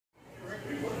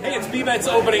Hey, it's BMets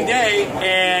opening day,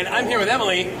 and I'm here with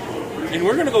Emily, and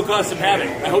we're going to go cause some havoc.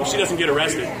 I hope she doesn't get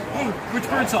arrested. Hey, Rich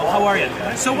Birdsall, how are you?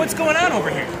 So what's going on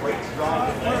over here?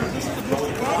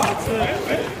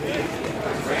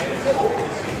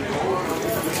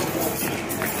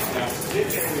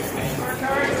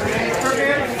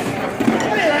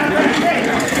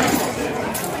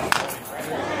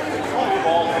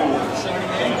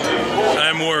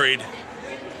 I'm worried.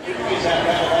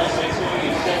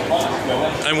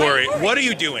 I'm worried. What are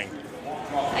you doing?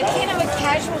 I can't have a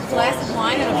casual glass of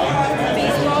wine at a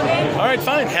baseball game. All right,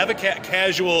 fine. Have a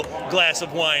casual glass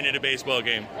of wine at a baseball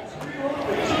game. Perfect.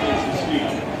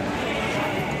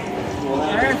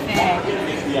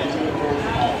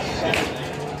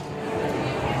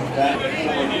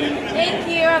 Thank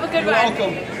you. Have a good one.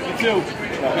 Welcome. You too.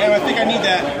 Man, I think I need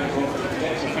that.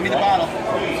 I need the bottle.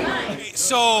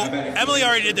 So, Emily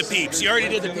already did the peeps. You already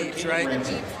did the peeps, right?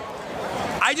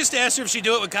 I just asked her if she'd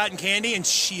do it with cotton candy, and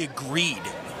she agreed.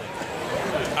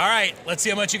 All right, let's see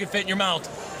how much you can fit in your mouth.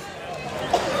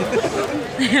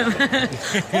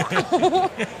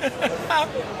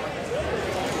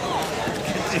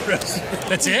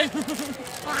 That's it?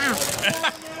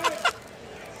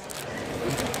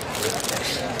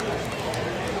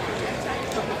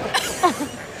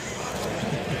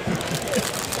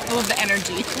 I love the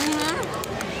energy.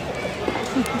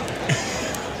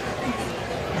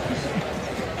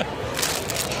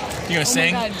 You gonna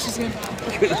sing? Oh my God, she's gonna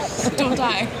don't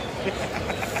die.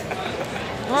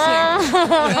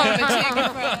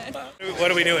 What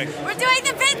are we doing? We're doing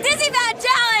the Big Dizzy Bat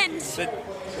Challenge!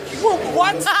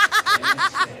 What?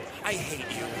 I hate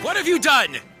you. What have you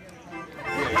done?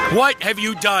 What have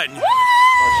you done?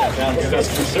 Shut down your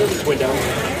customer service window.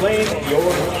 Claim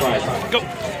your prize. Go.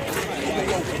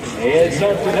 It's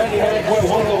up to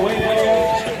 99.1 the window.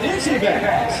 Dizzy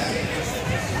Bats.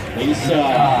 Lisa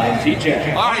and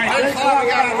TJ. All right, next up, we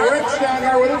got Rich down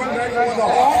there with us, and next is the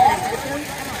Hawk.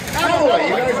 Emily,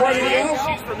 you guys ready to go?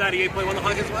 She's from 98.1 The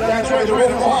Hawk as well. That's right, the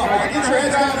Wolf Hawk. All right, get your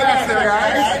heads down back there,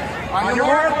 guys. On your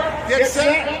mark, get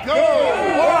set, go!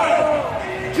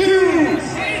 1, 2, 3,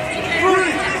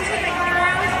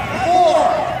 4,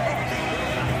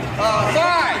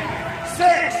 5,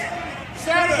 6,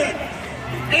 7,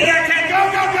 8, 10,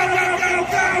 go, go, go, go, go, go,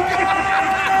 go!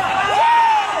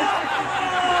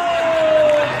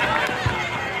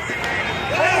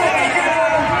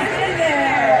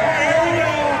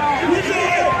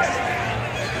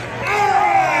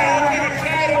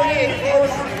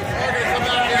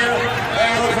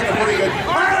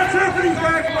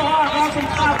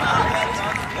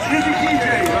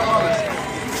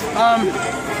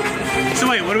 So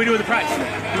wait, what do we do with the prize?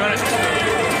 What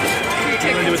do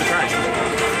we do with the prize?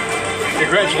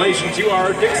 Congratulations, you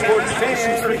are Dick Sports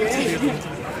fans for the game.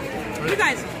 You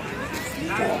guys.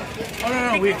 Oh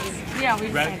no, we. Yeah, we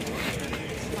Ready?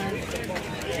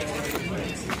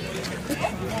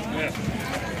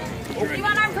 You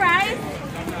want our prize?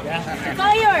 Yeah. It's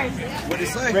all yours. What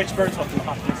is it? Rich Birdsall from the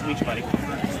Hawk. Nice to meet you, buddy.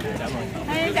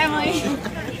 My name's Emily.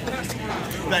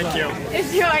 Thank you.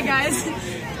 Enjoy, guys.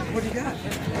 What do you got?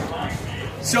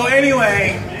 So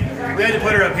anyway, we had to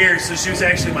put her up here, so she was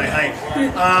actually my height.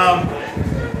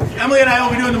 Emily and I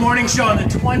will be doing the morning show on the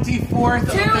 24th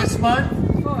of this month.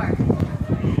 4.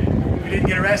 We didn't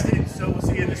get arrested, so we'll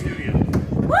see you in the studio.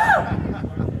 Woo!